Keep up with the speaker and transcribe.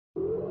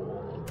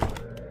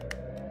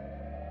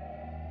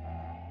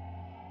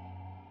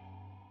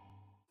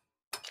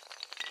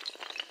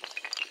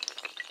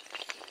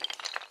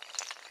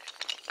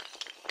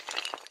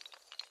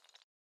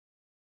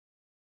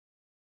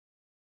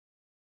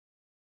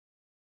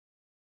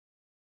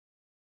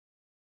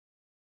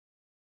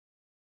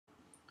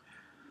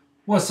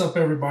What's up,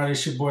 everybody?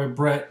 It's your boy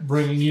Brett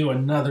bringing you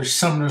another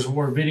Summoner's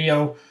War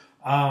video.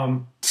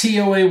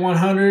 TOA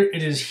 100,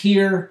 it is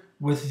here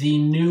with the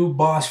new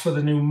boss for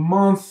the new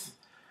month.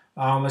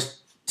 Let's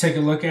take a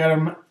look at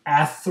him.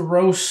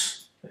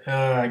 Athros,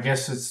 I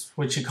guess it's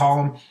what you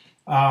call him.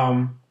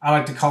 I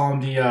like to call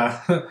him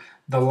the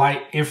the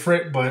Light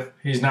Ifrit, but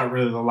he's not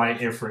really the Light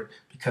Ifrit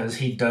because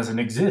he doesn't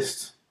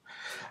exist.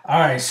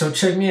 All right, so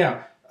check me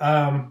out.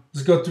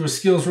 Let's go through his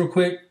skills real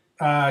quick.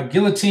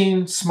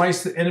 Guillotine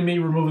smites the enemy,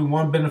 removing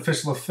one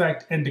beneficial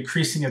effect and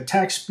decreasing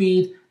attack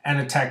speed and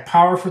attack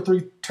power for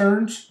 3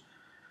 turns.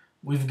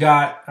 We've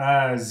got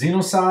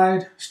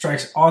Xenocide,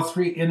 strikes all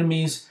 3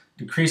 enemies,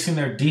 decreasing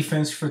their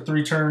defense for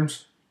 3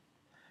 turns.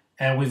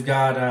 And we've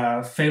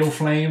got Fatal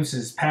Flames,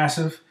 his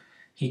passive.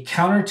 He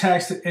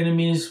counterattacks the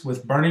enemies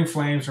with burning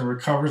flames and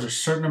recovers a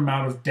certain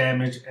amount of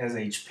damage as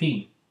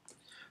HP.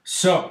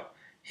 So,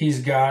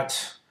 he's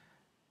got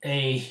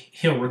a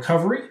heal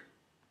recovery.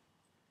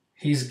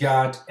 He's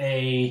got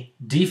a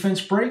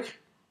defense break,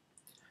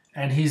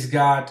 and he's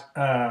got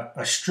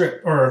a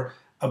strip or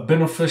a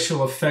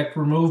beneficial effect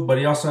remove, but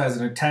he also has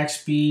an attack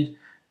speed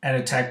and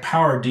attack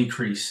power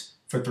decrease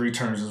for 3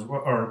 turns as well,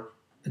 or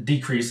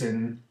decrease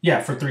in,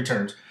 for 3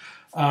 turns.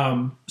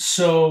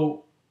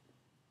 So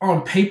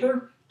on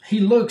paper,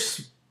 he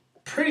looks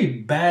pretty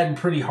bad and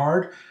pretty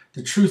hard.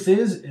 The truth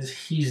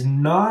is he's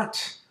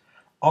not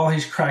all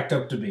he's cracked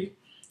up to be.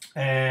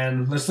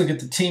 And let's look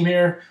at the team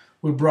here.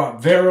 We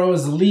brought Vero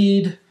as the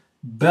lead,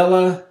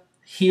 Bella,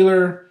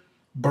 healer,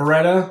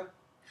 Beretta,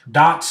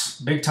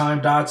 dots, big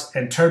time dots,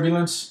 and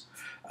turbulence.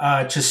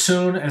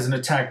 Chasun as an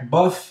attack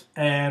buff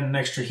and an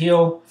extra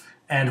heal,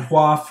 and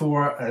Hua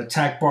for an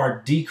attack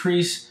bar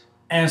decrease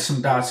and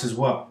some dots as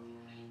well.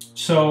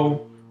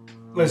 So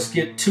let's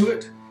get to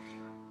it.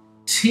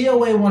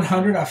 TOA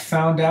 100, I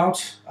found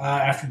out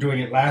after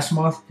doing it last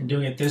month and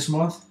doing it this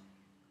month,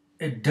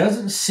 it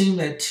doesn't seem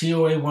that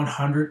TOA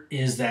 100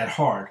 is that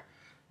hard.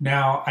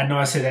 Now, I know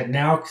I say that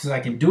now because I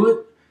can do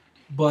it,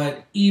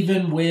 but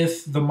even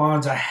with the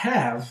mons I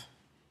have,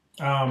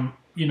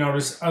 you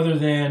notice other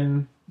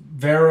than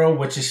Vero,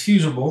 which is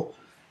fusible,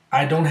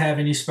 I don't have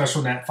any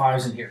special Nat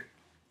 5s in here.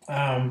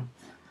 And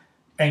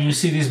you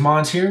see these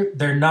mons here,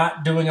 they're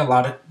not doing a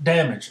lot of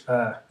damage.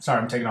 Sorry,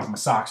 I'm taking off my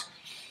socks.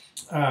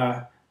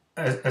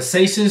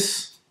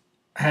 Asasis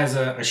has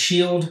a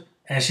shield,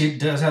 and she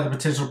does have the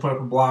potential to put up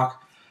a block.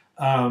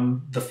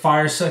 The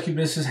fire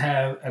succubuses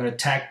have an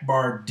attack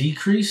bar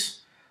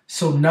decrease,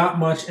 so not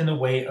much in the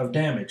way of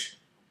damage.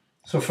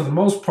 So for the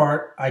most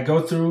part, I go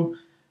through,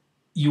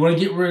 you want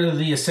to get rid of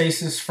the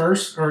Asasis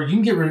first, or you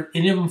can get rid of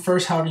any of them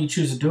first, however you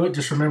choose to do it.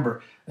 Just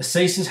remember,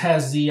 Asasis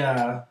has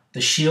the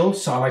shield,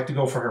 so I like to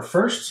go for her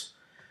first,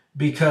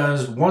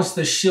 because once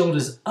the shield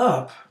is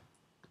up,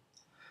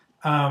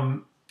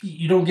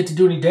 you don't get to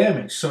do any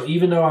damage. So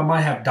even though I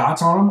might have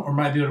dots on them, or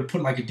might be able to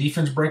put like a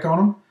defense break on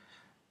them,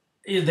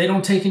 they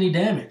don't take any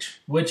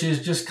damage, which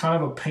is just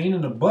kind of a pain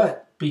in the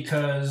butt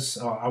because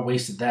I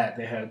wasted that.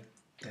 They had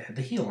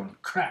the heal on.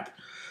 Crap.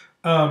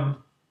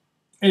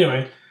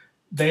 Anyway,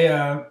 they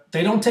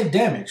don't take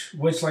damage,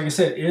 which, like I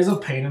said, is a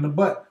pain in the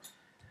butt.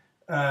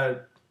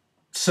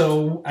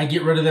 So I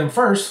get rid of them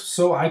first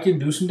so I can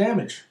do some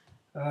damage.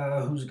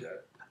 Who's got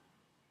it?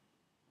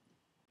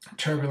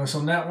 Turbulence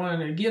on that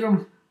one. And get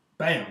them.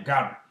 Bam,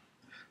 got him.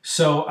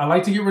 So I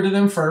like to get rid of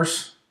them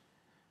first.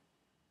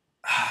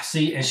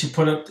 See, and she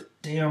put up the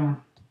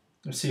damn...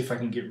 Let's see if I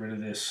can get rid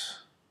of this.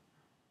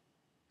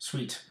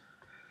 Sweet.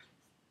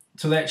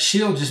 So that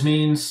shield just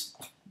means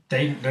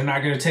they're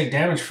not going to take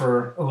damage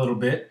for a little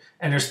bit.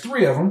 And there's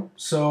 3 of them,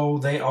 so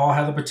they all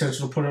have the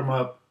potential to put them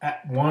up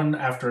at one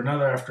after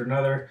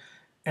another.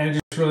 And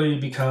it just really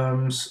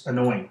becomes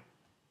annoying.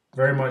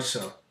 Very much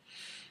so.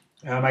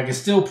 I can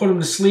still put them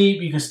to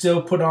sleep. You can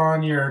still put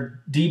on your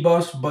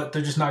debuffs, but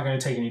they're just not going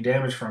to take any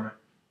damage from it.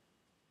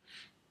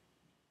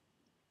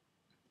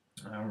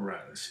 All right,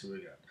 let's see what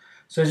we got.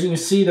 So as you can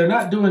see, they're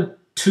not doing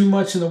too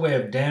much in the way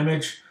of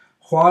damage.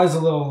 Hua is a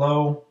little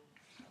low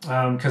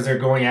because they're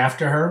going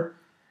after her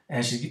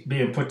and she's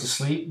being put to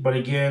sleep. But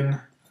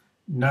again,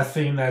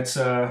 nothing that's,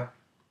 I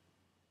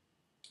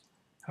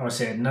would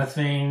say,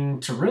 nothing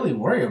to really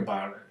worry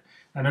about.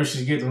 I know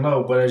she's getting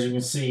low, but as you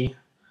can see,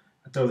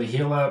 I throw the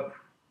heal up.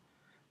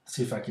 Let's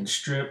see if I can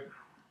strip.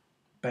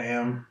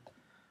 Bam.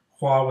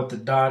 Hua with the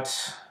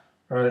dots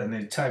and the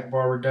attack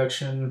bar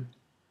reduction.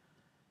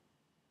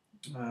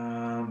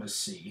 Let's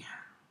see.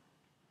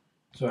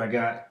 So I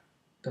got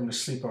them to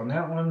sleep on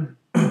that one.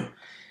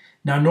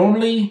 Now,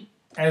 normally,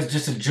 as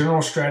just a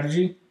general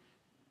strategy,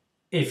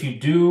 if you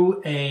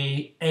do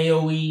a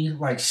AoE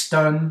like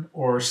stun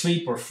or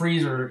sleep or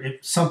freeze or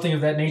something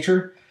of that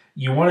nature,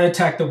 you want to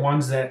attack the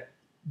ones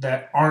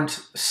that aren't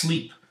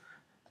sleep.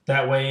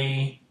 That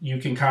way, you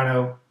can kind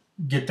of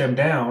get them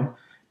down.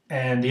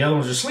 And the other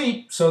ones are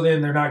asleep, so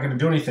then they're not going to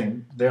do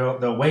anything.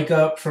 They'll wake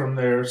up from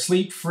their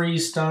sleep,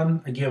 freeze,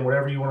 stun, again,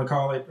 whatever you want to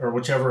call it, or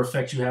whichever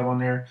effect you have on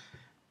there.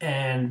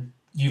 And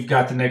you've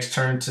got the next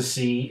turn to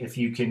see if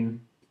you can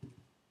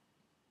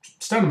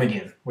stun them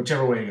again,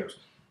 whichever way it goes.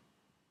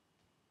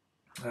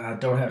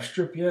 Don't have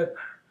strip yet.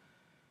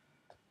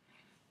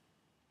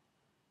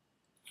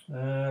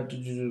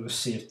 Let's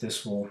see if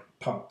this will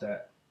pop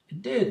that.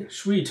 It did.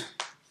 Sweet.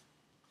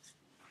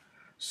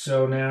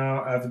 So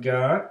now I've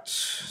got,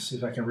 see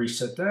if I can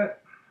reset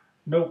that.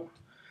 Nope.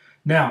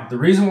 Now, the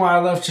reason why I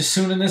love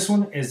Chasun in this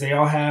one is they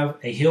all have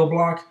a heal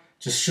block.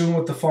 Chasun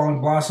with the Falling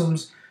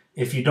Blossoms.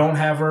 If you don't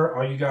have her,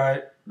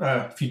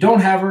 if you don't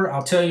have her,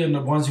 I'll tell you, and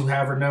the ones who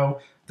have her know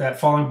that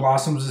Falling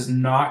Blossoms is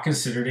not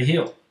considered a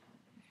heal.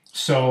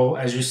 So,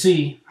 as you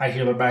see, I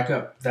heal her back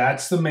up.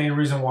 That's the main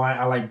reason why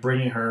I like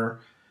bringing her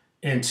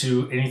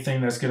into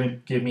anything that's going to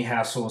give me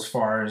hassle as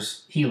far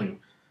as healing,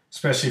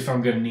 especially if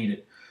I'm going to need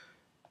it.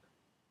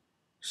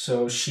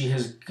 So she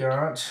has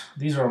got,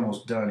 these are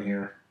almost done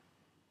here.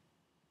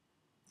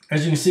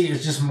 As you can see,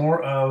 it's just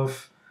more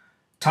of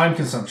time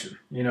consumption.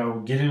 You know,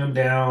 getting them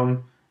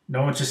down,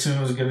 knowing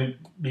Chasun is going to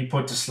be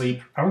put to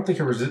sleep. I don't think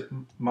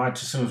my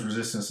Chasun's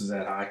resistance is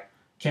that high.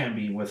 Can't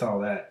be with all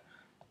that.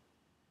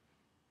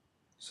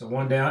 So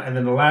one down, and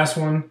then the last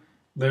one,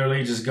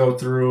 literally just go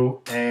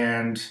through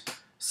and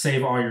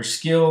save all your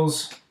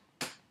skills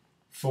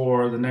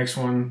for the next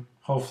one.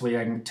 Hopefully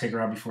I can take her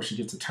out before she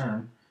gets a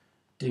turn.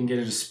 Didn't get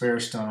a despair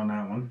stun on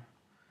that one.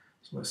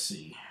 So let's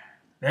see.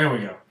 There we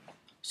go.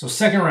 So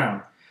second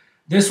round.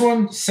 This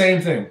one,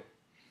 same thing.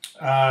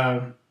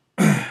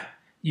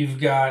 You've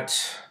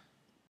got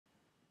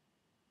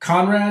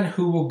Conrad,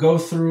 who will go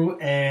through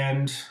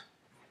and,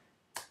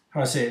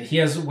 how do I say it? He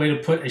has a way to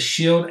put a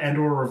shield and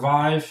or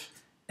revive,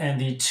 and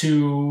the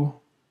two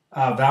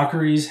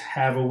Valkyries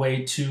have a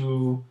way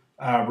to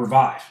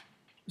revive.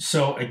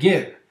 So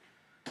again,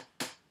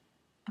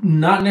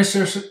 not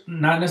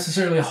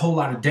necessarily a whole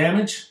lot of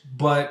damage,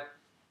 but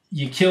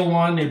you kill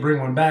one, they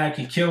bring one back.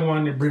 You kill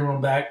one, they bring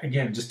one back.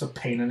 Again, just a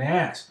pain in the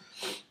ass.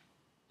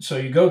 So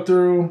you go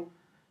through,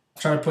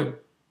 try to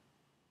put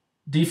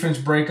defense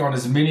break on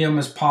as many of them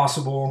as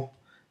possible.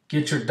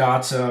 Get your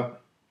dots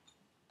up.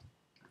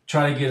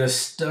 Try to get a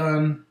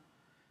stun.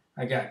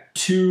 I got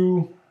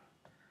 2.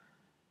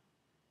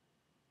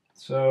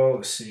 So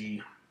let's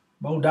see.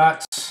 Mo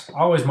dots.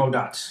 Always mo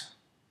dots.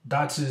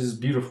 Dots is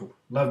beautiful.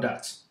 Love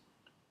dots.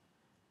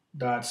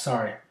 Dots,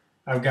 sorry.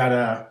 I've got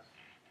a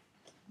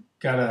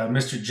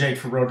Mr. Jake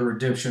for Road to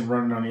Redemption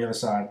running on the other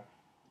side.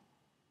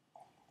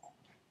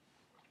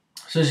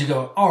 So as you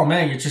go, oh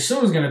man, your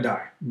Chasun's gonna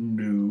die.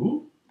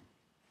 No.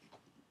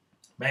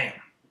 Bam.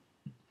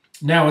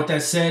 Now with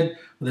that said,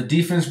 with a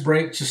defense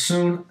break,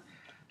 Chasun,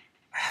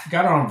 I've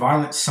got her on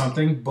violent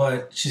something,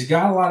 but she's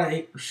got a lot of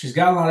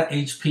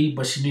HP,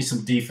 but she needs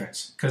some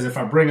defense. Because if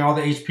I bring all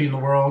the HP in the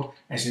world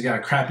and she's got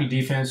a crappy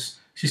defense,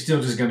 she's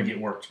still just gonna get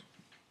worked.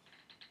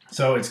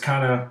 So it's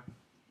kind of,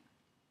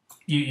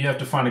 you have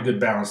to find a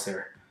good balance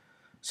there.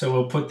 So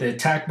we'll put the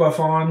attack buff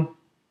on.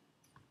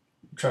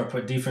 Try to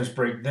put defense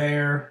break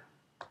there.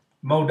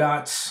 Mo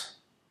dots.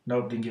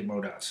 Nope, didn't get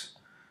Mo dots.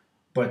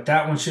 But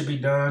that one should be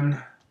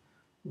done.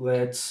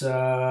 Let's do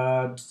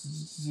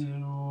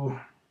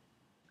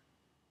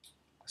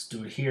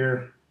it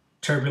here.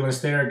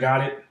 Turbulence there,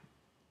 got it.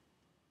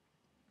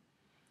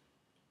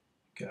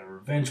 Got a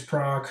revenge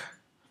proc.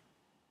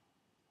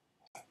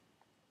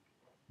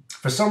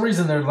 For some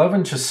reason, they're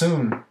loving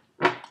Chasun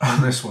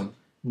on this one.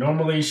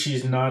 Normally,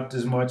 she's not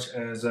as much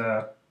as,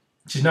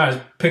 she's not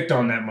as picked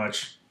on that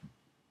much.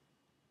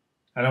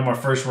 I know my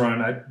first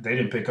run, they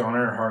didn't pick on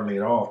her hardly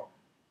at all.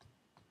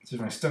 See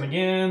if I stun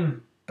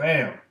again.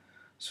 Bam.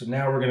 So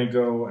now we're going to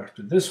go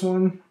after this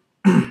one.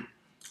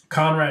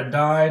 Conrad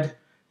died.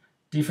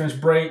 Defense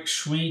break.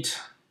 Sweet.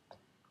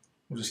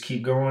 We'll just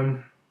keep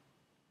going.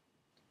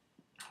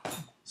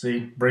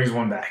 See, brings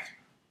one back.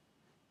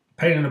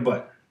 Pain in the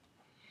butt.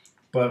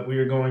 But we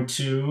are going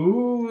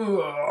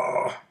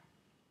to...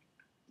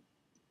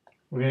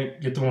 we're going to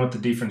get the one with the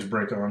defense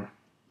break on.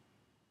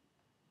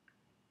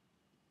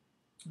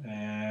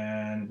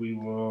 And we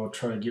will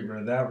try to get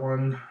rid of that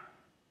one.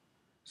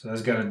 So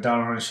that's got a dot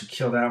on it. Should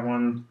kill that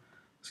one.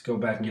 Let's go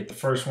back and get the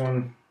first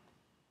one.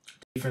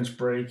 Defense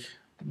break.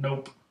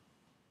 Nope.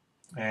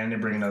 And they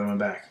bring another one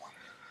back.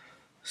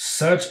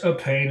 Such a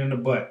pain in the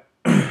butt.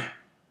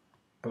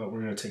 But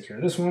we're going to take care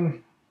of this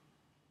one.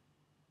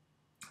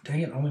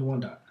 Dang it, only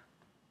one dot.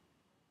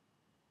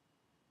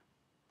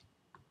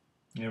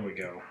 There we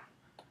go.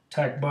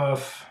 Attack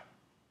buff.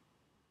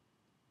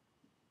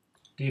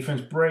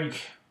 Defense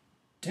break.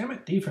 Damn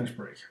it, defense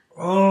break.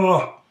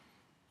 Oh!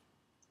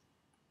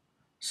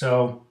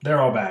 So,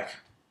 they're all back.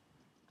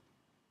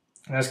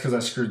 And that's because I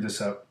screwed this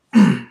up.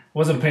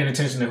 Wasn't paying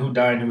attention to who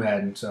died and who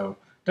hadn't, so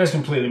that's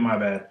completely my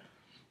bad.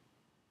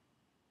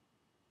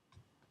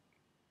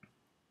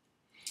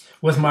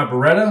 With my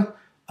Beretta,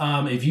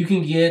 if you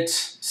can get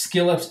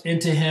skill ups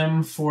into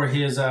him for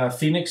his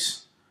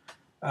Phoenix,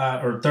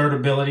 or third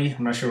ability,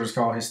 I'm not sure what it's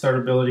called, his third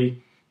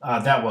ability,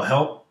 that will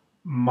help.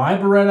 My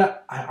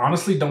Beretta, I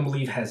honestly don't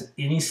believe has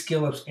any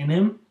skill ups in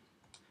him.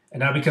 And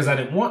not because I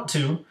didn't want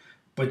to,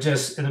 but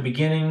just in the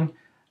beginning,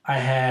 I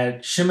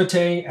had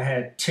Shimate, I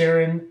had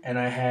Tyron, and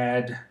I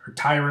had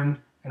Tyron,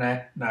 and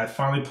I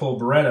finally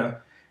pulled Beretta,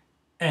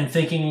 and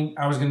thinking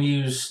I was going to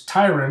use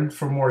Tyron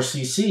for more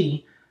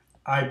CC,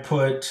 I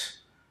put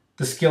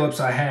the Skillips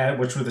I had,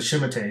 which were the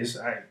Shimates.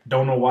 I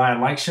don't know why I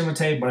like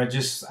Shimate, but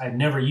I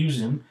never used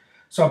him.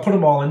 So I put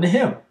them all into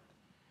him.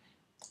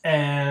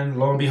 And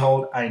lo and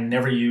behold, I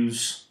never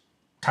use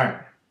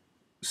Tyron.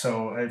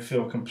 So I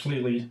feel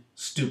completely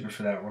stupid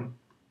for that one.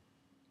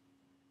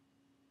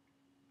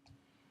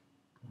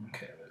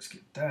 Okay, let's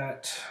get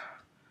that.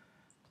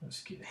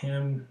 Let's get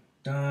him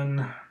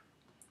done.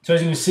 So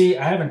as you can see,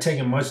 I haven't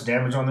taken much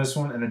damage on this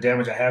one, and the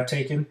damage I have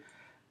taken,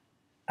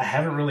 I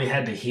haven't really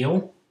had to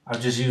heal.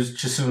 I've just used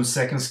Chisun's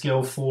second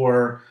skill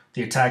for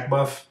the attack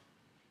buff.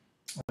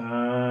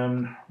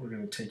 We're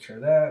going to take care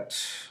of that.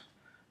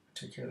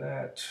 Take care of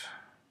that.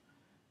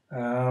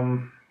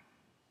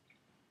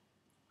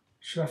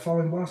 Should I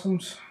Falling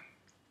Blossoms?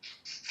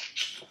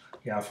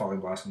 Yeah, Falling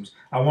Blossoms.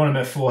 I want him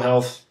at full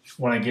health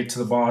when I get to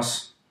the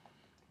boss,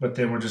 but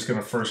then we're just going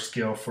to first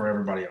skill for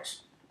everybody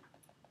else.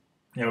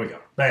 There we go.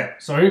 Bam.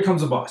 So here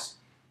comes the boss.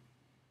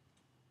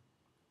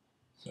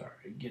 Sorry,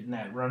 getting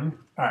that running.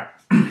 All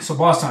right, so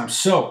boss time.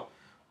 So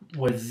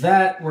with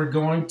that, we're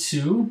going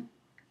to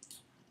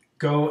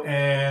go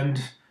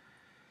and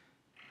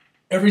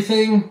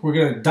everything, we're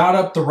going to dot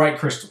up the right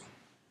crystal.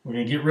 We're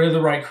going to get rid of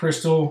the right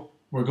crystal.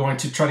 We're going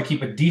to try to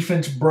keep a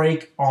defense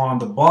break on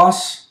the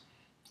boss.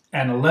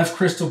 And the left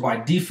crystal by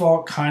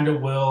default kind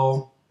of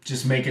will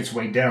just make its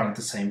way down at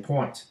the same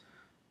point.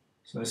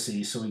 So let's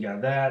see. So we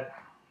got that.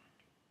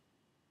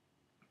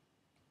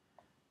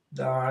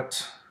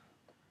 Dot.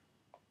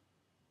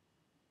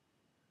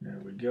 There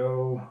we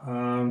go.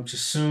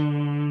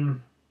 Chisun.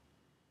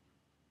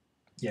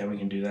 Yeah, we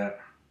can do that.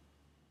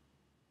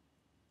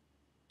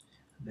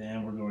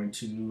 Then we're going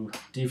to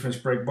defense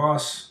break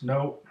boss.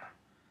 Nope.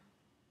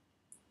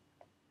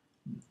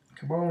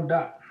 Come on,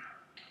 Dot.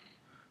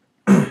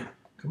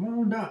 Come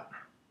on, Dot.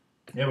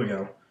 There we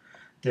go.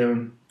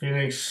 Then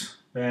Phoenix.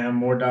 Bam,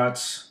 more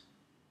dots.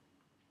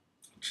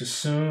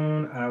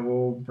 Chisun, I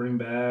will bring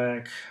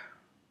back.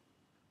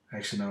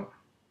 Actually, no.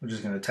 We're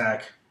just going to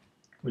attack.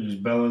 We'll use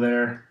Bella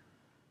there.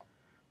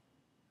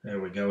 There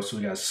we go. So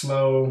we got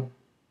slow.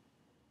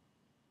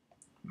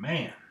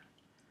 Man.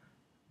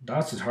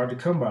 Dots is hard to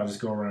come by this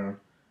go around.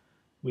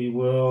 We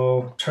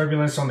will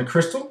turbulence on the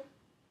crystal,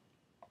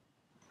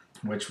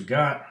 which we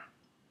got.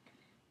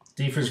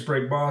 Defense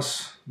break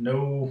boss.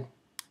 No.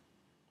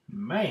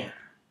 Man.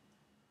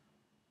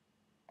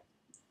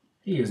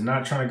 He is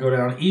not trying to go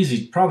down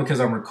easy. Probably because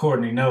I'm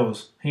recording, he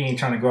knows. He ain't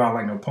trying to go out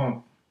like no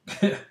punk.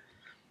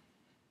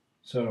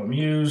 So,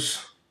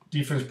 Muse.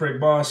 Defense break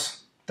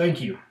boss.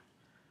 Thank you.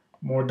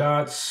 More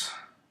dots.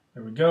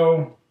 There we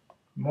go.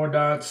 More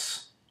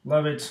dots.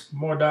 Love it.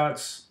 More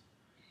dots.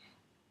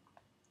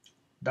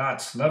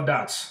 Dots. Love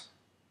dots.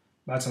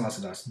 Lots and lots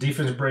of dots.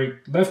 Defense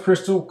break. Left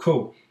crystal.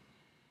 Cool.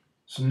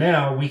 So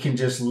now we can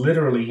just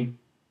literally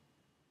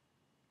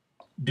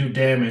do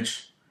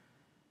damage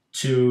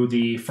to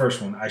the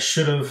first one. I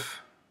should have...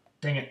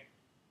 Dang it.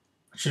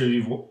 I should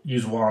have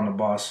used Wah on the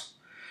boss.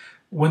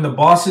 When the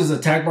boss's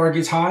attack bar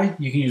gets high,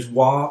 you can use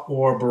Wah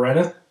or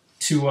Beretta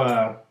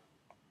to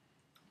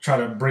try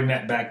to bring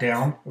that back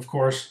down, of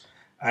course.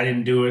 I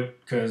didn't do it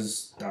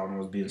because I don't know, I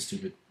was being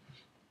stupid.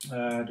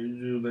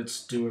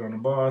 Let's do it on the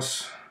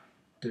boss.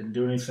 Didn't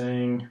do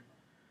anything.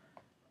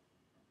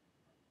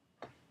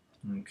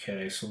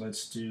 Okay, so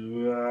let's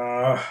do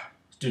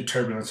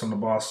turbulence on the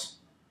boss.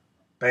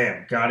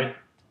 Bam, got it.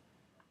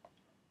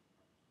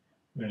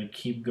 I'm gonna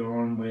keep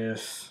going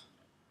with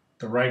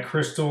the right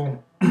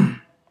crystal.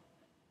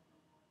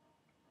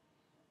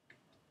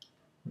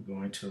 We're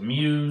going to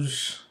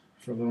Muse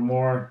for a little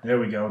more. There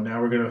we go.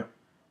 Now we're gonna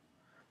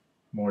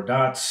more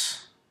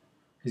dots.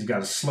 He's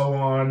got a slow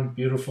on.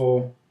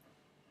 Beautiful.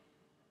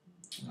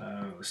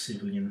 Let's see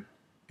if we can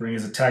bring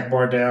his attack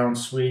bar down.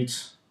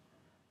 Sweet.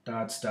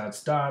 Dots,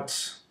 dots,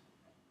 dots.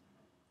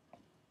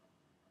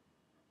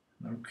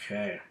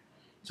 Okay.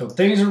 So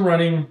things are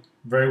running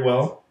very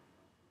well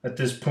at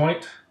this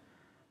point.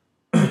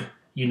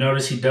 You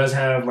notice he does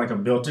have like a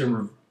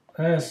built-in,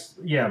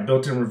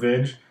 built-in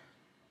revenge.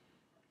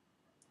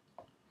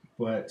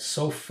 But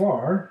so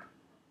far,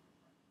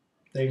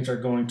 things are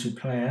going to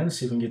plan.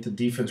 See if we can get the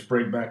defense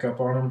break back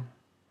up on him.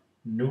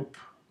 Nope.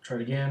 Try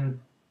it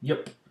again.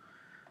 Yep.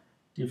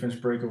 Defense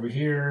break over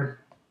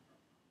here.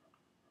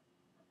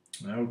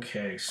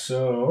 Okay,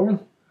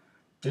 so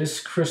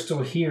this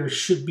crystal here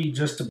should be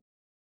just a...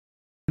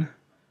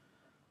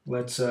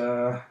 Let's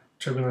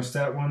turbulence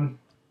that one.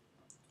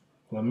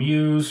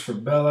 Lamuse for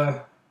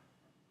Bella.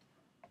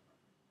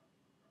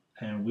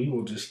 And we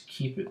will just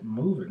keep it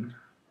moving.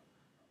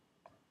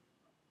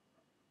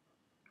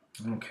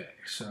 Okay,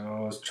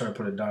 so let's try to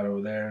put a dot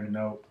over there.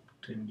 Nope,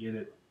 didn't get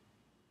it.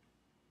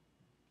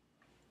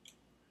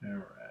 All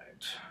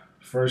right.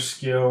 First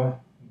skill,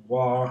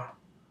 Wah.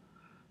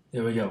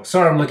 There we go.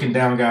 Sorry I'm looking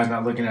down, guys,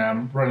 not looking at it.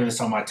 I'm running this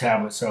on my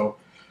tablet. So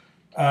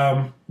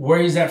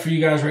where he's at for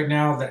you guys right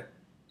now, that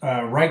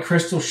right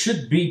crystal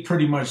should be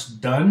pretty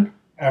much done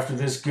after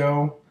this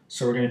go.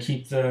 So we're going to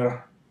keep the,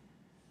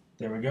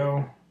 there we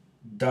go,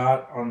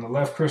 dot on the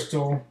left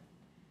crystal.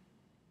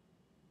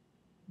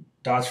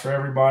 Dots for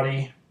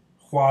everybody.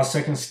 Wah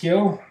second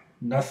skill.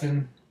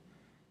 nothing.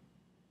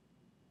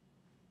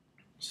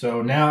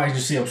 So now, as you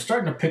see, I'm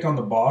starting to pick on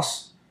the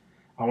boss.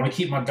 I want to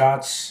keep my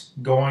dots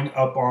going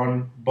up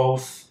on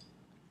both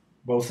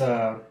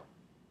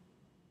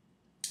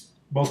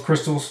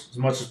crystals as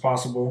much as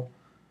possible.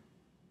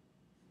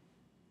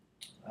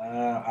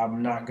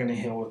 I'm not going to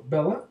heal with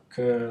Bella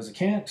because I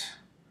can't.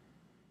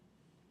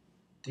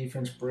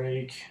 Defense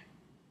break.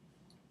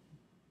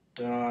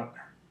 Dot.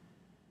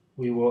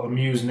 We will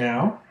amuse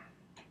now.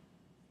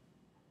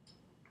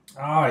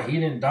 Ah, he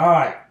didn't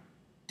die.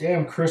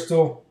 Damn,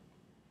 Crystal.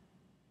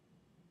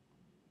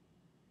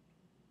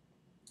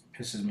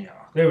 Pisses me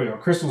off. There we go.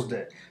 Crystal's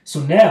dead.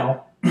 So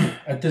now,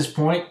 at this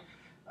point,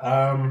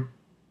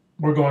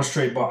 we're going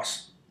straight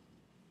boss.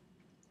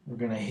 We're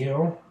going to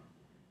heal.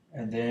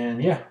 And then,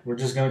 yeah, we're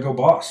just going to go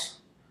boss.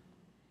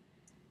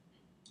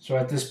 So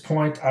at this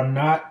point, I'm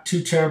not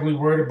too terribly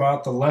worried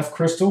about the left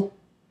crystal.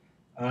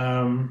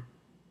 I'm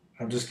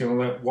just going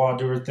to let Wah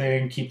do her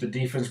thing, keep the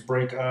defense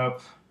break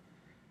up.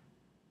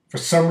 For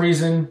some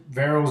reason,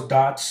 Vero's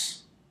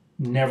dots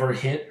never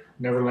hit,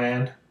 never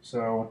land.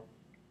 So,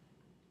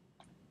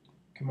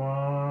 come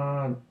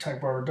on, attack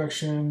bar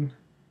reduction.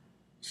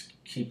 Just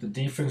keep the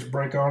defense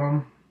break on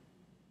them.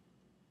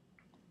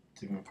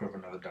 See if we can put up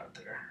another dot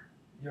there.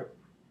 Yep.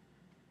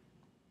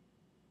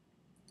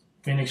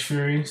 Phoenix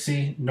Fury,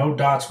 see, no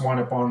dots wind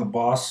up on the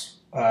boss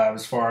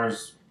as far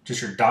as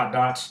just your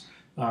dots.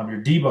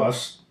 Your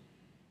debuffs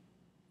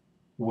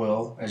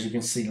will, as you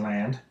can see,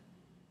 land.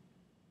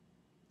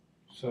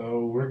 So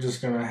we're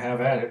just going to have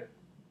at it.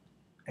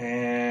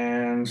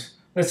 And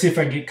let's see if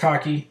I can get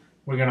cocky.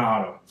 We're going to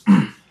auto.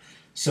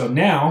 So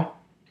now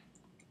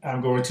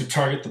I'm going to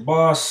target the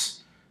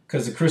boss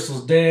because the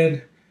crystal's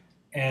dead.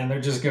 And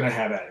they're just going to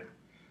have at it.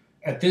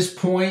 At this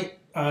point,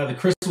 the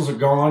crystals are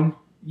gone.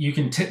 You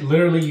can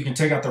literally you can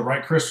take out the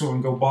right crystal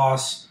and go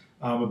boss.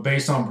 But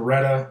based on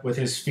Beretta with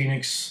his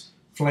Phoenix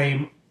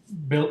Flame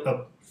built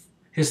up,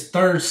 his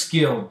third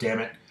skill, damn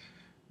it.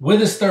 With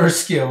his third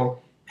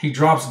skill, he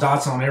drops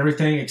dots on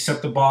everything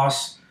except the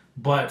boss.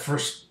 But for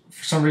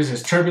some reason,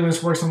 his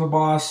Turbulence works on the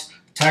boss.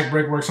 Attack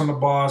Break works on the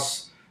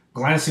boss.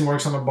 Glancing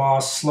works on the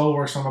boss. Slow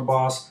works on the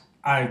boss.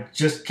 I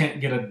just can't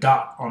get a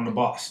dot on the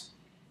boss.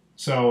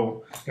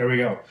 So there we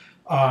go.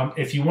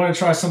 If you want to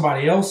try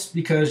somebody else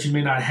because you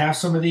may not have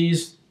some of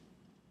these,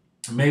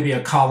 maybe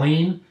a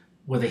Colleen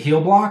with a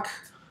heal block.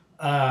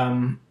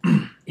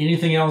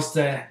 Anything else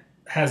that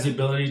has the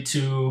ability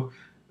to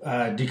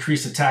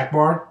decrease attack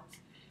bar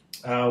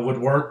would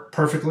work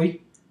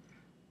perfectly.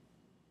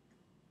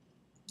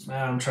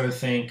 I'm trying to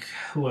think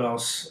who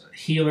else.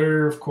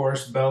 Healer, of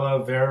course,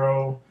 Bella,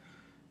 Vero.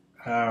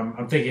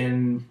 I'm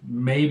thinking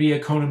maybe a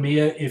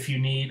Konamiya if you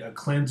need a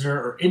cleanser,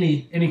 or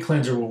any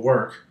cleanser will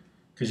work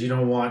because you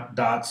don't want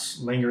dots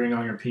lingering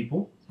on your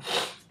people.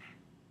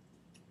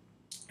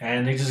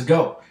 And they just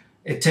go.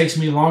 It takes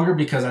me longer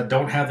because I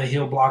don't have the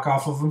heal block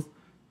off of them.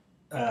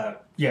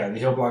 Yeah, the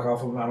heal block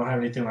off of them. I don't have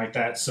anything like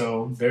that.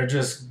 So they're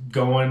just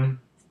going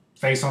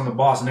face on the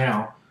boss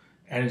now.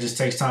 And it just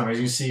takes time. As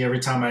you see, every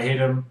time I hit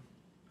him,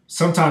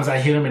 sometimes I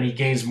hit him and he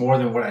gains more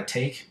than what I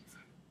take.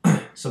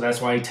 So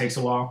that's why he takes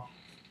a while.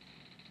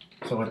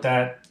 So with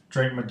that,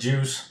 drink my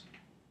juice.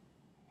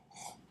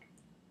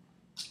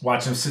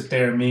 Watch him sit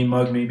there and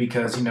mug me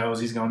because he knows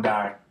he's going to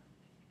die.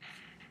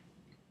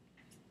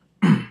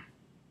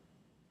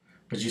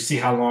 But you see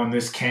how long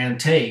this can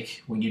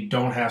take when you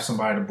don't have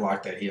somebody to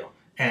block that heal.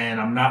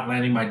 And I'm not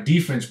landing my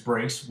defense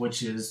breaks,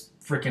 which is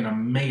freaking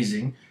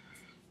amazing.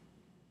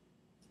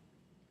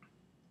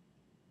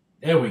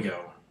 There we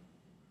go.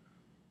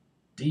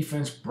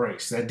 Defense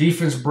breaks. That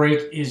defense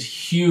break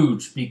is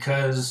huge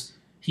because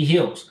he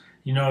heals.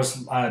 You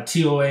notice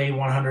TOA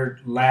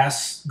 100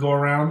 last go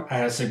around, I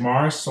had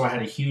Sigmaris, so I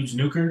had a huge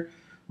nuker.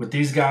 With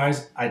these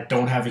guys, I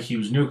don't have a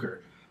huge nuker.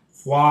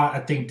 Hua, I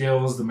think,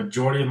 deals the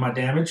majority of my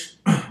damage,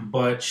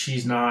 but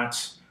she's not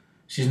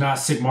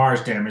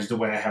Sigmaris damage the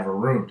way I have her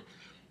ruined.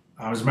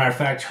 As a matter of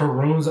fact, her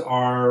runes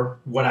are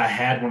what I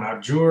had when I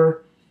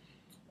drew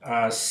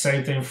her.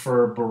 Same thing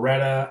for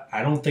Beretta.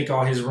 I don't think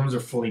all his runes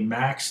are fully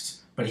maxed,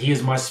 but he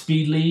is my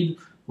speed lead,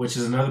 which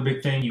is another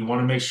big thing. You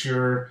want to make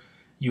sure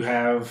you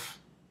have,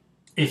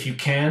 if you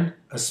can,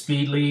 a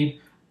speed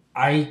lead.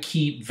 I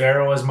keep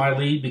Vero as my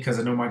lead because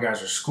I know my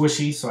guys are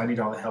squishy, so I need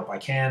all the help I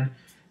can.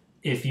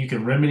 If you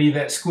can remedy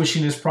that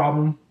squishiness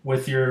problem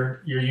with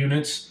your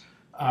units,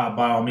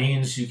 by all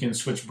means, you can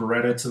switch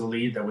Beretta to the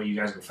lead. That way you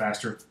guys go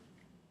faster.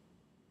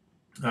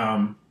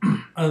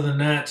 Other than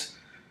that,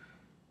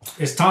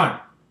 it's time.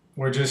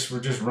 We're just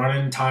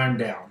running time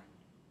down.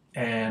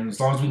 And as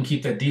long as we can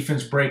keep that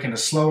defense break and a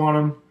slow on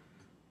them,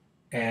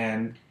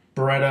 and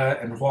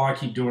Beretta and Hua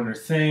keep doing their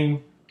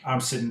thing, I'm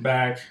sitting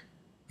back,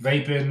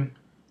 vaping,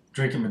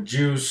 drinking my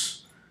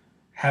juice,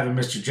 having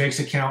Mr. Jake's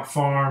account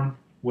farm,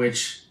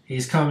 which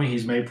he's coming.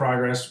 He's made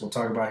progress. We'll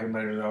talk about him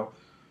later, though.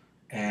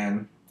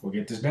 And we'll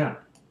get this down.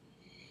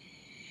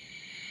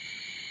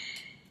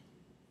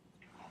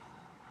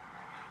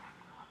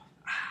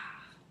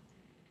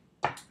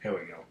 Here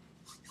we go.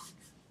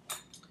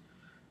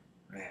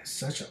 Man,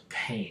 such a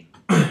pain.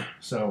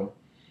 So,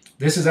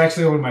 This is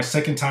actually only my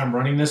second time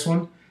running this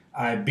one.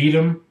 I beat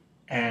him,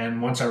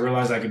 and once I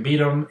realized I could beat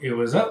him, it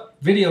was up.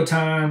 Video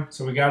time.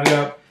 So we got it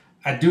up.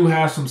 I do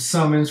have some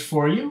summons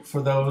for you,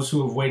 for those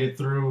who have waited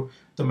through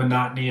the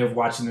monotony of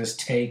watching this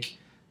take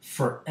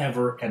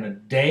forever and a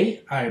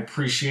day. I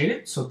appreciate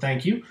it, so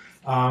thank you.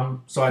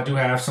 So I do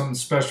have something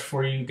special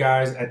for you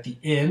guys at the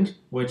end,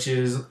 which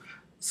is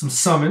some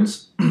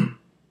summons.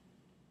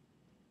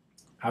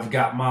 I've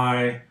got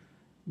my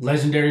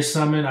legendary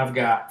summon. I've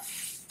got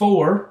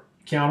 4,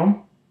 count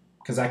them,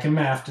 because I can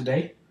math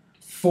today,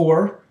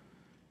 4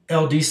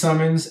 LD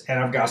summons, and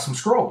I've got some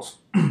scrolls.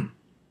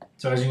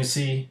 So as you can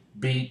see,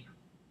 beat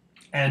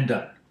and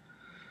done.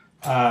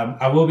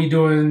 I will be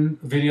doing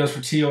videos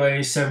for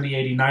TOA 70,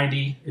 80,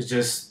 90. It's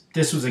just,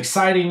 this was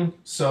exciting,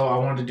 so I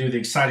wanted to do the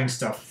exciting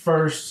stuff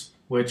first,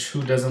 which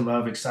who doesn't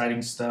love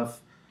exciting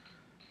stuff?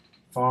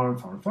 Farm,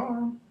 farm,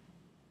 farm.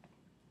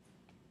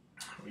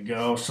 Here we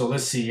go. So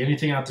let's see,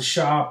 anything out the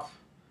shop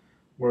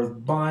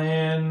worth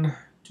buying?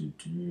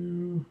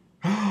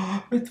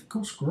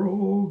 Mythical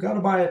scroll, gotta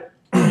buy it.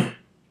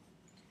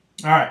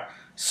 All right,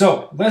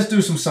 so let's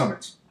do some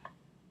summons.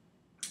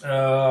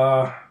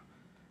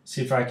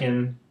 See if I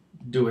can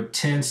do a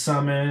 10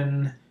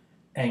 summon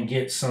and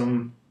get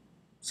some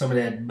of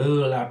that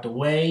bull out the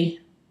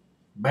way.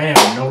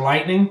 Bam, no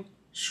lightning.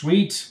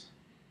 Sweet.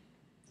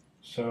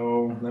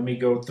 So let me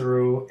go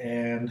through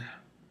and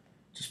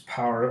just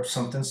power up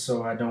something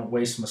so I don't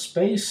waste my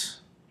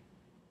space.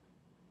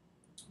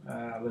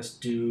 Let's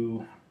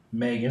do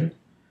Megan.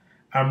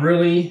 I'm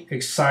really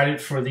excited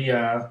for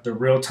the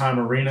real-time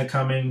arena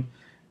coming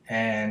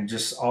and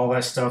just all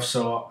that stuff.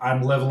 So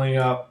I'm leveling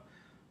up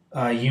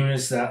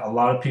units that a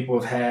lot of people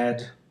have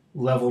had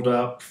leveled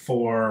up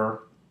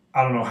for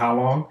I don't know how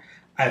long.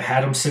 I've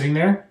had them sitting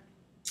there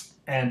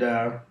and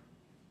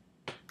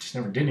just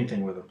never did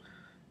anything with them.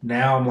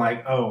 Now I'm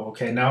like, oh,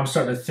 okay, now I'm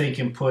starting to think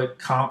and put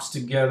comps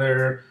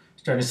together,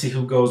 starting to see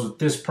who goes with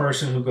this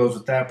person, who goes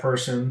with that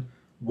person,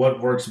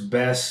 what works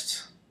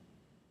best,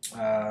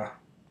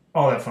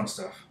 all that fun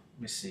stuff.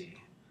 Let me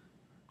see.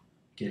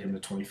 Get him to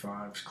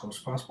 25 as close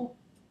as possible.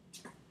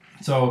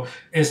 So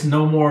it's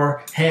no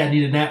more, hey, I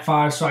need a nat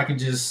 5 so I can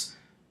just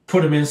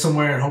put them in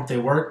somewhere and hope they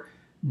work.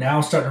 Now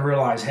I'm starting to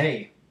realize,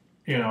 hey,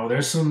 you know,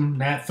 there's some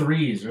nat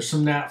 3s, there's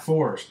some nat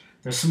 4s,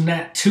 there's some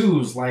nat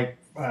 2s like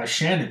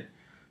Shannon.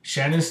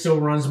 Shannon still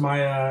runs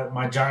my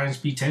my Giants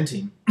B10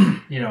 team.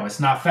 You know, it's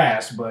not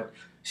fast, but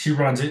she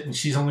runs it and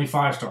she's only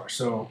 5-star.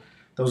 So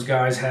those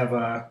guys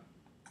have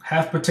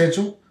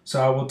potential.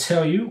 So I will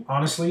tell you,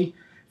 honestly,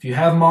 if you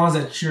have mons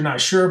that you're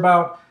not sure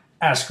about,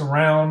 ask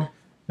around.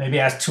 Maybe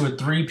ask 2 or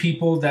 3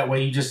 people. That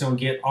way you just don't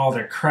get all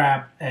their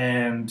crap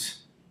and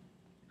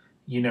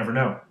you never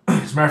know.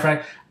 As a matter of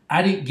fact,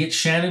 I didn't get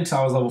Shannon until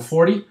I was level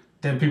 40.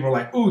 Then people were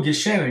like, ooh, get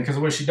Shannon because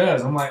of what she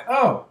does. I'm like,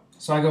 oh,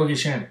 so I go get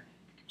Shannon.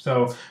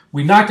 So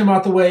we knocked him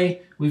out the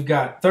way. We've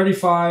got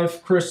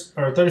 35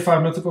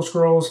 mythical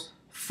scrolls,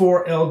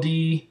 4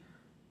 LD,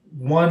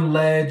 1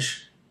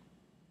 ledge.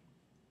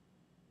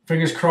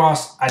 Fingers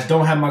crossed. I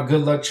don't have my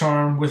good luck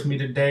charm with me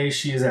today.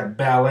 She is at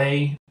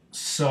ballet.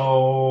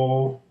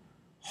 So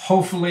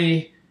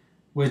hopefully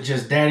with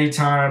just daddy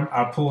time,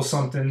 I pull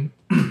something.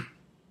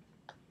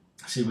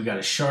 See, we got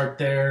a shark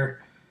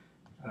there.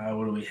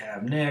 What do we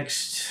have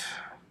next?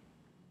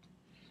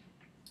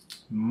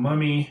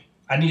 Mummy.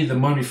 I needed the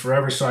mummy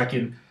forever so I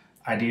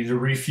needed a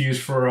refuse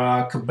for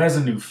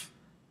Kabezanoof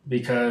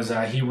because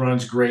he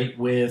runs great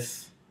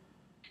with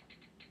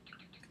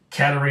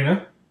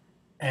Katarina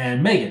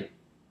and Megan.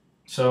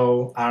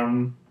 So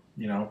I'm,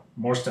 you know,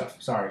 more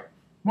stuff. Sorry.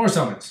 More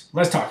summons.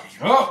 Less talking.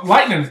 Oh,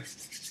 lightning.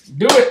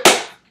 Do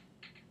it.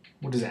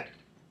 What is that?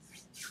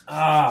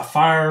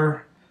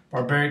 Fire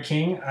Barbaric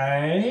King.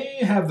 I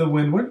have the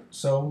Windward,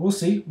 so we'll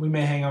see. We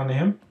may hang on to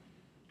him.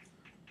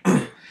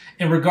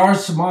 In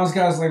regards to mons,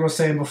 guys, like I was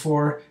saying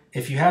before,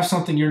 if you have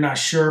something you're not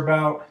sure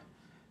about,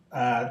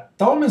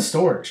 throw them in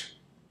storage.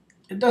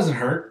 It doesn't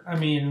hurt. I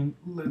mean,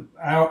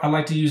 I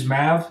like to use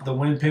Mav, the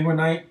Wind Penguin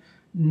Knight.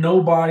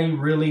 Nobody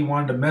really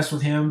wanted to mess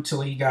with him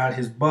till he got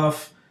his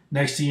buff.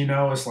 Next thing you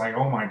know, it's like,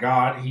 oh my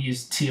god,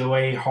 he's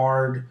TOA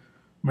hard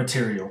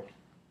material.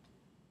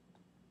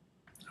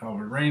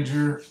 Over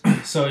Ranger.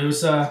 So he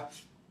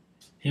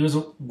was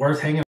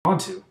worth hanging on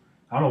to.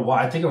 I don't know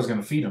why. I think I was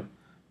going to feed him.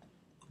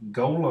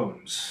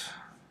 Golems.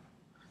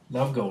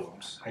 Love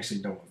golems.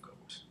 Actually, don't love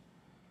golems.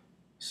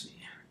 Let's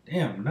see.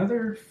 Damn,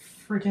 another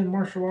freaking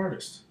martial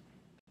artist.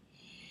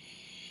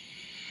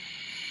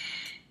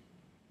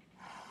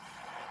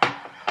 Alright.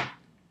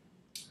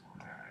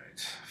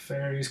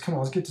 Fairies. Come on,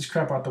 let's get this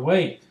crap out the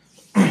way.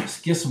 Let's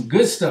get some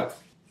good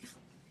stuff.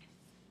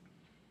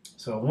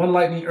 So 1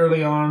 lightning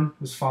early on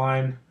was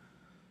fine.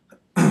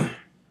 Come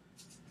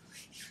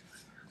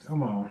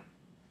on.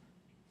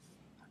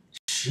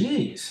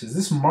 Jeez, is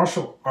this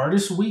martial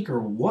artist week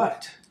or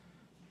what?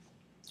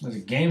 Is a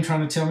game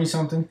trying to tell me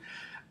something?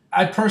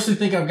 I personally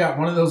think I've got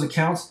one of those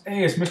accounts.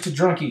 Hey, it's Mr.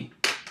 Drunky,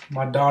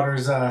 my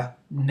daughter's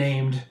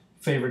named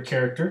favorite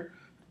character.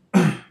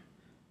 I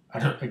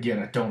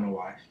don't know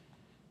why.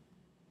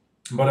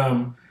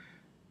 But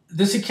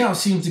this account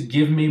seems to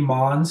give me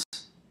mons,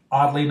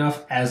 oddly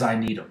enough, as I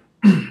need them.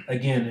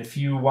 Again, if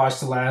you watch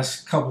the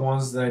last couple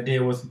ones that I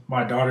did with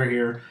my daughter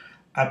here,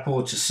 I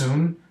pulled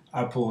Chasun,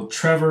 I pulled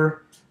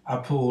Trevor, I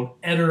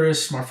pulled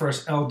Edoras, my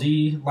first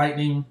LD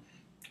Lightning.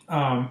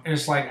 And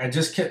it's like I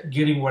just kept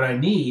getting what I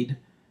need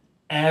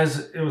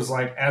as it was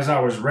like as I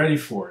was ready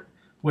for it,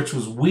 which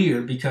was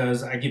weird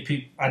because I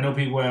know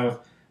people who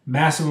have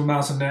massive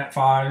amounts of Nat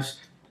 5s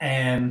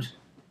and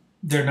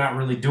they're not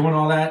really doing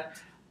all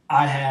that.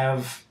 I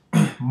have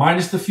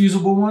minus the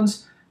fusible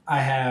ones. I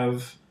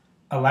have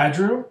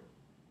Eladriel,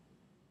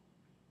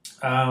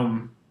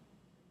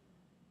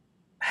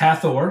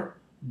 Hathor,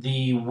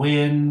 the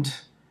Wind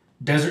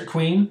Desert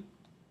Queen,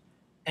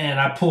 and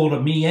I pulled a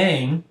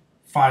Miang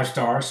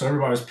 5-star, so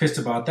everybody was pissed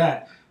about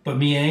that. But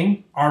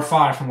Miang,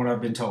 R5 from what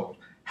I've been told.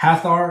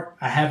 Hathor,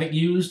 I haven't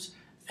used,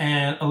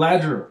 and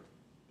Eladriel,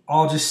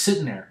 all just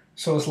sitting there.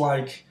 So it's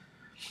like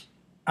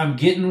I'm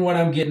getting what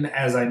I'm getting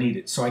as I need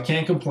it, so I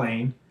can't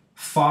complain.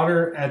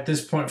 Fodder at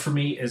this point for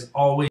me is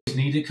always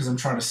needed because I'm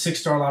trying to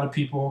 6-star a lot of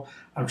people.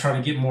 I'm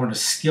trying to get more into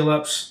skill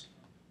ups.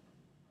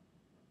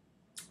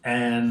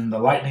 And the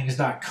Lightning is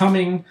not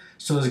coming,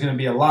 so there's going to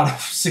be a lot of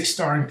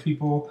 6-starring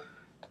people.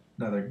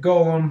 Another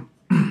Golem.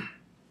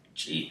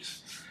 Jeez.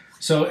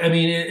 So, I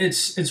mean,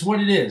 it's what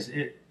it is.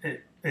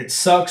 It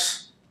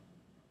sucks.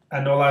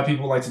 I know a lot of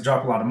people like to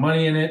drop a lot of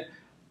money in it.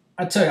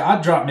 I tell you,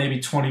 I drop maybe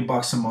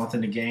 $20 a month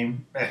in the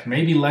game.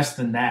 Maybe less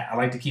than that. I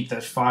like to keep that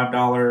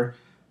 $5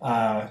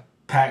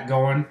 pack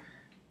going.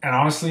 And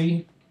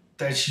honestly,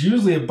 that's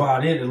usually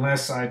about it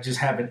unless I just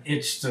have an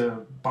itch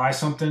to buy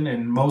something.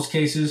 In most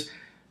cases,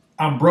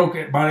 I'm broke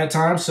by that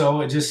time,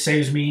 so it just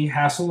saves me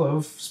hassle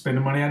of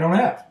spending money I don't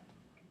have.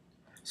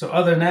 So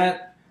other than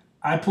that,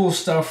 I pull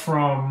stuff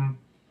from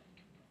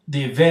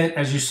the event.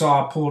 As you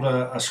saw, I pulled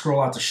a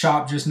scroll out the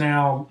shop just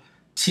now.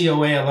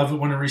 TOA, I love it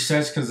when it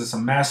resets because it's a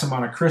mass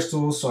amount of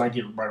crystals, so I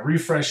get my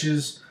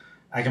refreshes.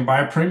 I can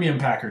buy a premium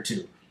pack or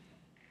two.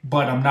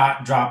 But I'm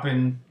not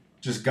dropping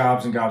just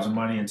gobs and gobs of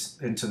money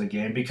into the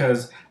game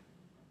because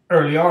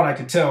early on I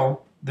could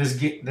tell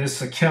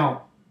this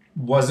account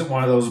wasn't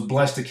one of those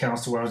blessed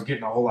accounts to where I was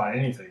getting a whole lot of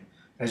anything.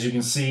 As you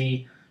can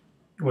see,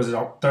 was it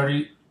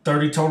 30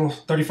 total,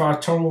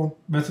 35 total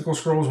mythical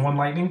scrolls, 1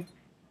 lightning?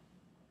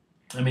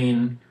 I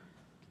mean,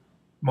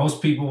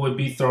 most people would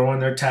be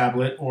throwing their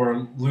tablet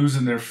or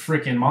losing their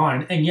freaking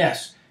mind. And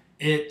yes,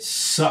 it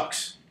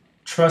sucks.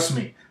 Trust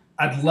me.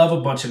 I'd love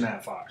a bunch of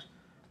Nat 5s,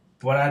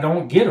 but I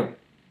don't get them.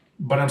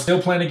 But I'm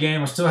still playing the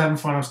game. I'm still having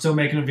fun. I'm still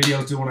making the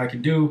videos, doing what I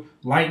can do.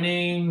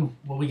 Lightning,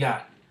 what we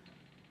got?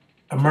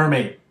 A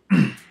mermaid.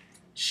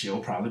 She'll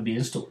probably be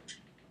in storage.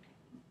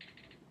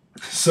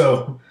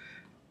 So,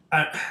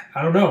 I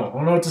don't know. I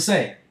don't know what to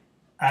say.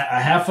 I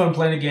have fun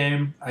playing the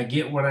game. I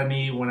get what I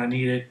need when I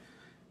need it.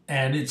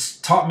 And it's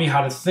taught me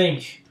how to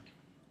think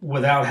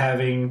without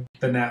having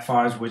the Nat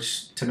 5s,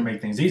 which tend to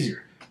make things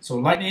easier. So,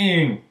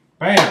 lightning.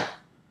 Bam.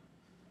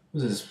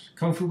 What's this?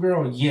 Kung Fu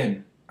Girl?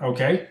 Yin.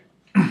 Okay.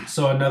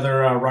 So, another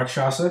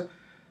Rakshasa.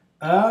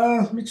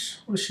 What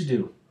does she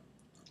do?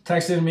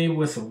 Attacks the enemy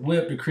with a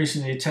whip,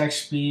 decreasing the attack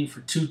speed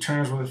for 2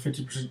 turns with a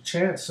 50%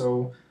 chance.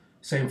 So,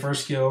 same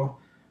first skill.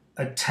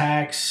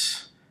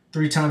 Attacks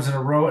 3 times in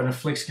a row and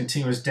inflicts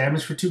continuous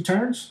damage for 2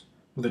 turns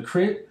with a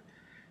crit.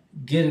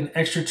 Get an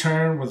extra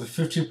turn with a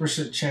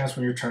 50% chance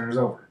when your turn is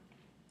over.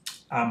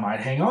 I might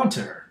hang on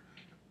to her.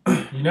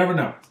 You never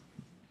know.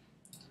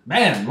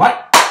 Man,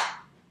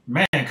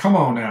 come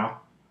on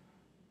now.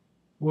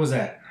 What was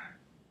that?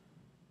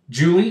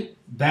 Julie,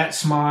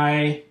 that's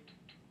my...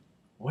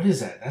 What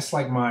is that? That's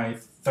like my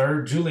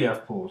 3rd Julie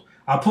I've pulled.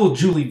 I pulled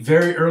Julie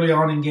very early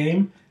on in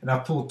game, and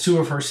I've pulled 2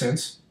 of her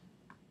since.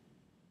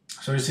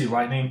 So you see,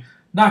 Lightning,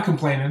 not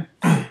complaining.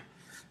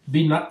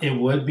 It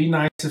would be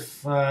nice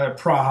if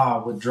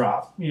Praha would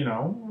drop. You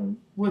know,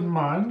 wouldn't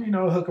mind. You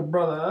know, hook a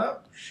brother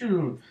up.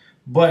 Shoot.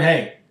 But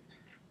hey,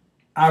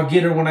 I'll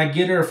get her when I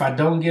get her. If I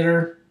don't get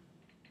her,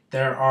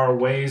 there are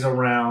ways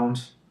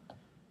around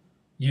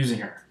using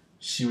her.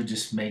 She would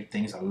just make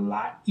things a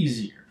lot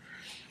easier.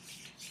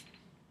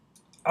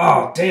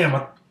 Oh,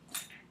 damn.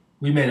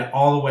 We made it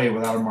all the way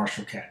without a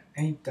Martial Cat.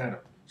 Ain't that a...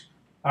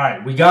 All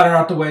right, we got her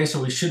out the way,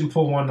 so we shouldn't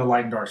pull one to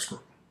Light and Dark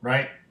Scroll,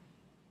 right?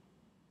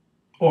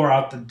 Or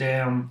out the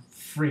damn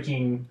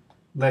freaking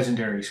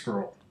Legendary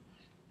Scroll.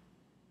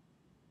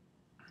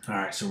 All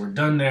right, so we're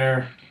done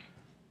there.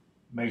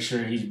 Make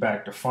sure he's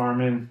back to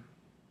farming.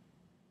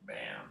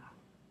 Bam.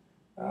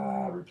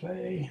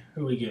 Replay.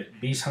 Who we get?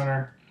 Beast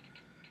Hunter.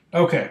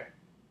 Okay,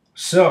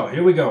 so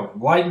here we go.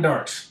 Light and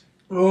Darks.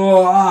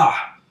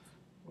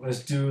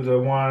 Let's do the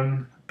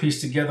one piece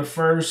together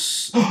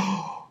first.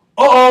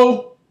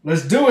 Uh-oh!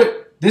 Let's do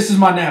it. This is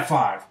my Nat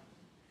 5.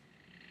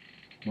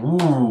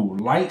 Ooh,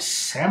 Light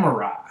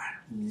Samurai.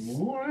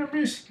 Let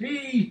me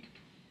see.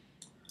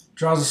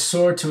 Draws a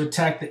sword to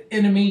attack the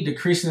enemy,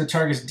 decreasing the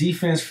target's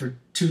defense for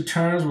 2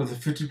 turns with a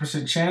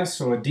 50% chance.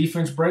 So a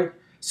defense break.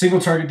 Single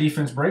target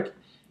defense break.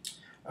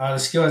 The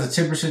skill has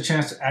a 10%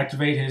 chance to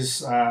activate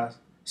his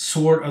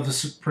Sword of the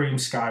Supreme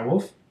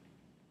Skywolf.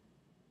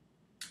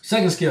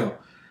 Second skill.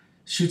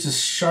 Shoots a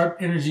sharp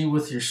energy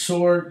with your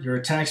sword. Your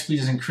attack speed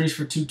is increased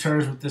for 2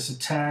 turns with this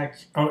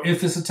attack. Oh,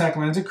 if this attack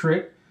lands a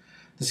crit,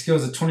 the skill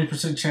has a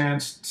 20%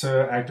 chance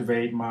to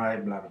activate my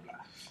blah, blah,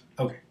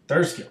 blah. Okay,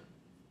 third skill.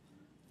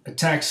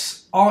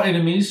 Attacks all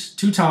enemies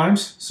 2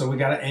 times. So we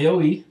got an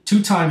AoE,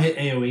 2-time hit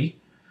AoE.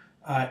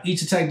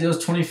 Each attack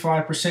deals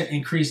 25%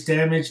 increased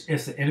damage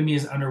if the enemy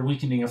is under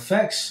weakening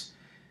effects.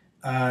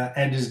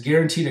 And is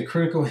guaranteed a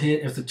critical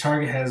hit if the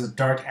target has a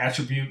dark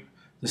attribute.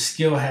 The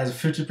skill has a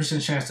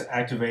 50% chance to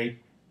activate.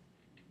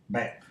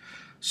 Bam.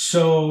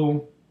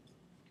 So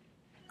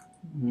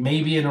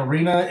maybe an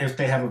arena if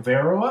they have a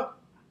Vero up,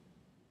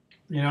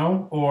 you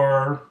know,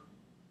 or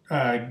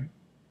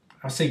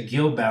I'll say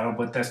guild battle,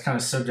 but that's kind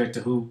of subject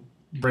to who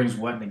brings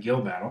what in a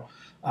guild battle.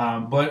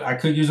 But I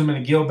could use them in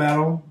a guild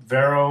battle.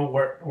 Vero,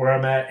 where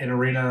I'm at in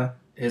arena,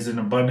 is in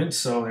abundance.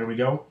 So there we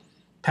go.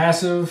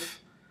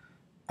 Passive.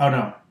 Oh,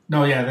 no.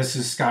 No, yeah, this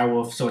is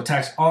Skywolf. So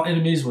attacks all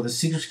enemies with a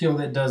secret skill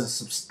that does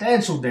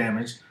substantial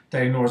damage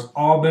that ignores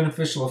all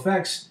beneficial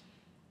effects.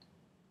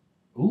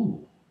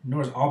 Ooh,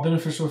 ignores all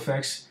beneficial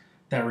effects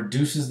that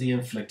reduces the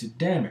inflicted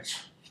damage.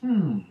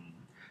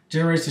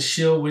 Generates a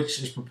shield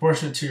which is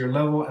proportionate to your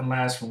level and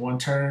lasts for 1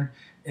 turn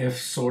if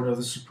Sword of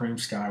the Supreme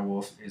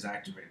Skywolf is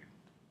activated.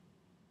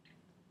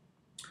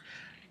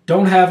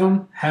 Don't have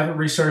them, haven't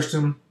researched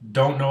them,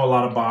 don't know a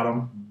lot about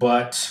them,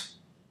 but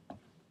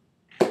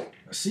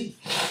let's see.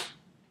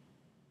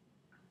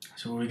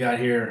 So what we got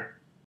here?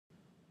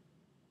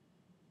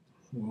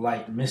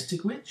 Light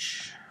Mystic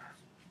Witch.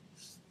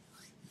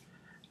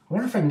 I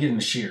wonder if I can get in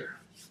the Sheer.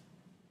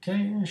 Okay,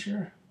 yeah,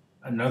 sure.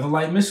 Another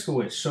Light Mystical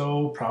Witch,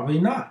 so probably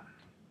not.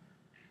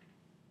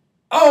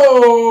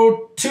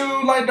 Oh,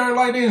 2 Light Dark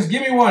Lightnings.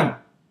 Give me one.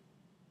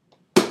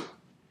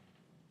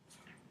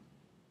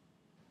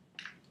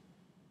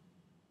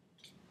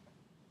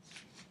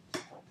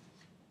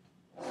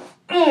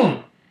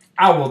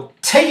 I will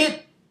take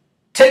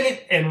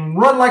it, and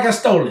run like I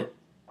stole it.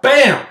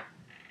 Bam!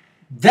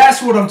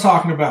 That's what I'm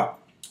talking about.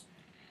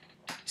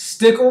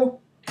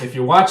 Stickle, if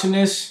you're watching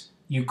this,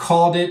 you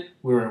called it.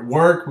 We were at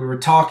work. We were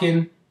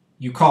talking.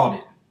 You called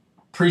it.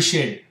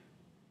 Appreciate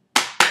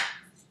it.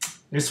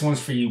 This one's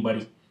for you,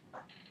 buddy.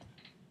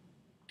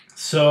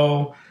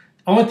 So,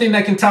 only thing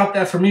that can top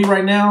that for me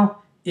right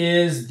now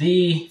is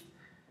the,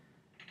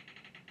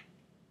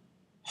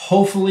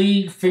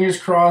 hopefully, fingers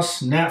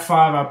crossed, Nat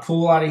 5 I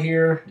pull out of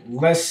here.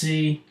 Let's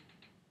see.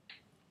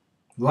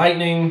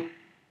 Lightning.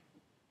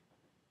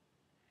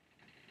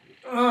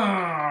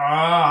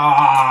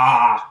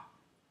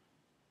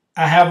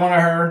 I have one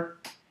of her.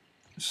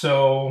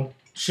 So,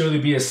 she'll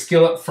either be a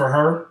skillet for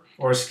her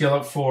or a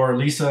skillet for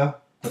Lisa,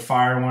 the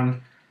fire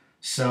one.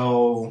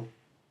 So,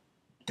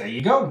 there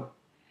you go.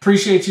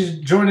 Appreciate you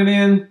joining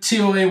in.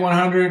 TOA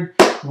 100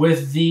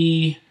 with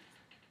the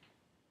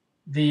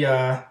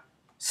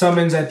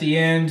summons at the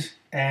end.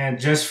 And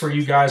just for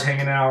you guys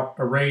hanging out,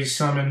 a raised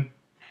summon.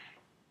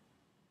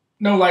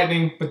 No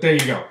lightning, but there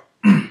you go.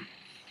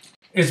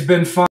 It's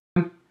been fun.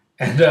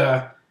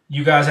 And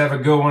you guys have a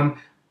good one.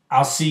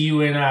 I'll see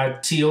you in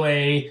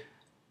TOA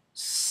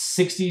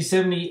 60,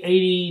 70,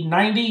 80,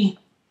 90.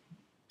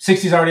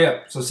 60's already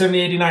up. So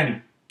 70, 80,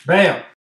 90. Bam.